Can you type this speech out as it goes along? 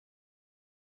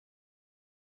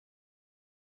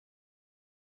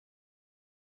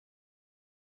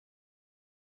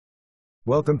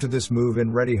Welcome to this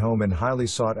move-in ready home in highly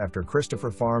sought-after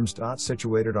Christopher Farms.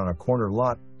 Situated on a corner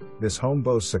lot, this home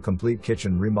boasts a complete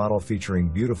kitchen remodel featuring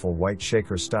beautiful white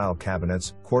shaker-style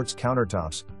cabinets, quartz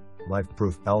countertops,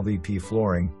 life-proof LVP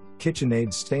flooring,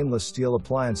 KitchenAid stainless steel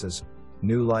appliances,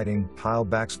 new lighting, tile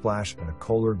backsplash, and a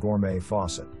Kohler gourmet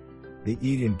faucet. The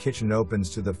eat-in kitchen opens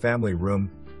to the family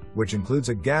room, which includes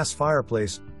a gas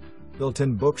fireplace,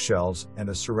 built-in bookshelves, and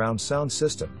a surround sound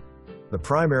system. The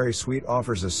primary suite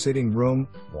offers a sitting room,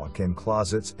 walk-in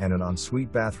closets, and an ensuite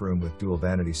bathroom with dual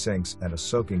vanity sinks and a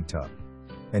soaking tub.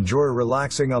 Enjoy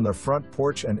relaxing on the front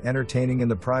porch and entertaining in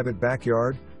the private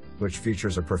backyard, which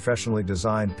features a professionally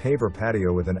designed paver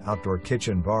patio with an outdoor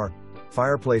kitchen bar,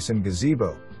 fireplace, and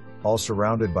gazebo, all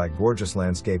surrounded by gorgeous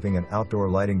landscaping and outdoor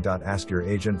lighting. Ask your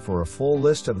agent for a full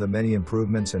list of the many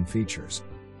improvements and features.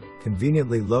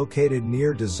 Conveniently located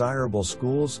near desirable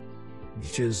schools,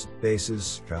 beaches,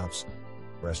 bases, shops,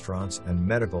 restaurants, and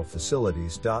medical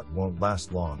facilities. Won't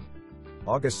last long.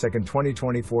 August 2,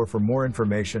 2024. For more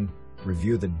information,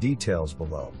 review the details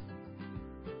below.